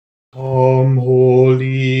Come,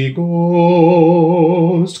 Holy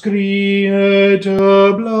Ghost,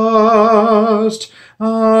 Creator blest,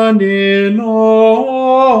 and in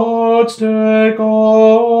us take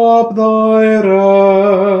up thy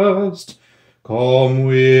rest. Come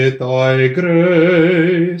with thy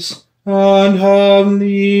grace and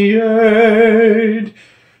heavenly aid,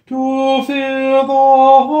 to fill the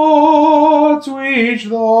hearts which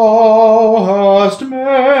thou hast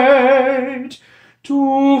made,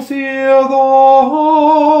 to fill the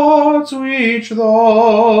hearts which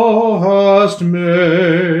thou hast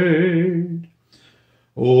made.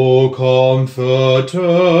 O Comforter,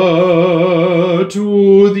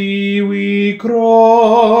 to thee we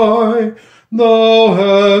cry, thou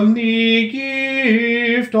heavenly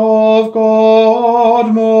gift of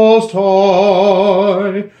God most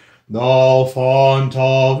high, thou fount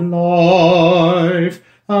of life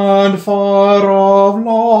and fire of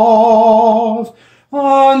love,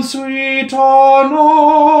 and sweet anointing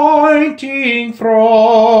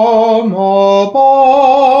from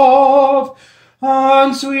above,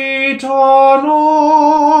 and sweet anointing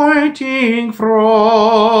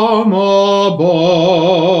from above.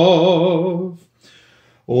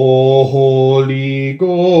 O Holy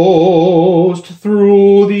Ghost,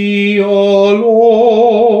 through thee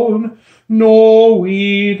alone know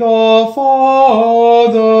we the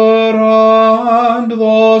Father and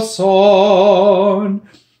the Son.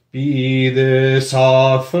 Be this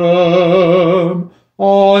our firm,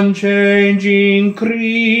 unchanging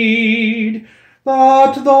creed,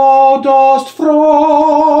 that thou dost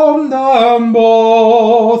from them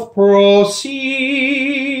both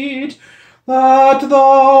proceed, that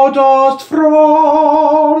thou dost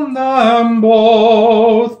from them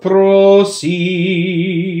both proceed.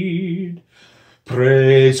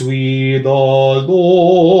 Praise we the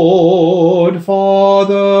Lord,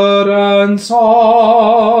 Father and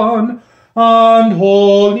Son, and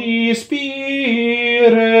Holy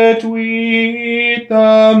Spirit with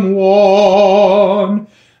them one.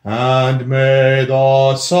 And may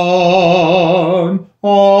the Son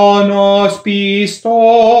on us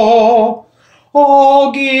bestow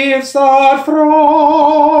all gifts that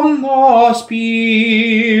from the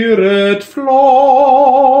Spirit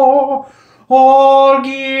flow, all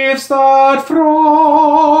gifts that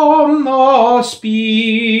from the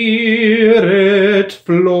Spirit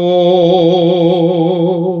flow.